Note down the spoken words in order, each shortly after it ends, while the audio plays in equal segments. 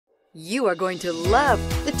You are going to love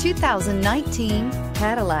the 2019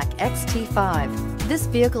 Cadillac XT5. This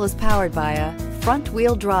vehicle is powered by a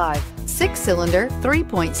front-wheel drive, 6-cylinder,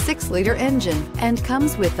 3.6-liter engine and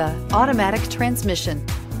comes with an automatic transmission.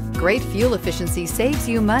 Great fuel efficiency saves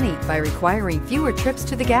you money by requiring fewer trips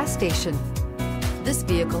to the gas station. This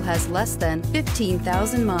vehicle has less than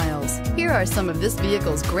 15,000 miles. Here are some of this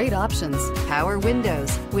vehicle's great options: power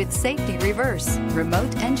windows with safety reverse,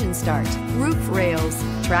 remote engine start, roof rails,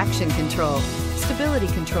 traction control, stability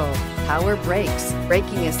control, power brakes,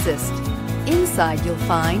 braking assist. Inside you'll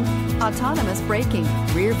find autonomous braking,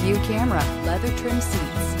 rear view camera, leather trim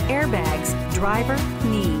seats, airbags, driver,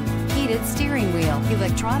 knee, heated steering wheel,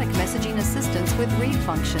 electronic messaging assistance with read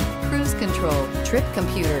function, cruise control, trip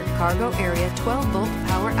computer, cargo area 12-volt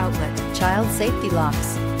power outlet, child safety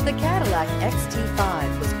locks. The Cadillac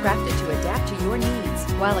XT5 was crafted to adapt to your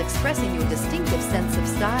needs while expressing your distinctive sense of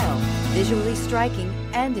style. Visually striking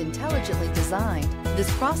and intelligently designed, this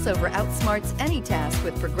crossover outsmarts any task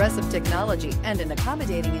with progressive technology and an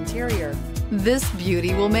accommodating interior. This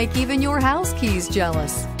beauty will make even your house keys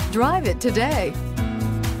jealous. Drive it today.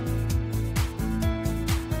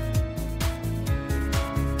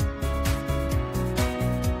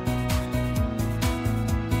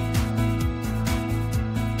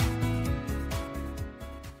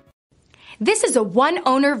 This is a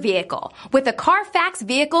one-owner vehicle with a Carfax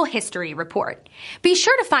Vehicle History Report. Be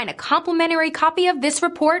sure to find a complimentary copy of this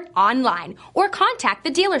report online or contact the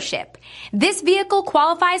dealership. This vehicle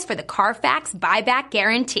qualifies for the Carfax Buyback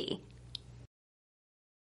Guarantee.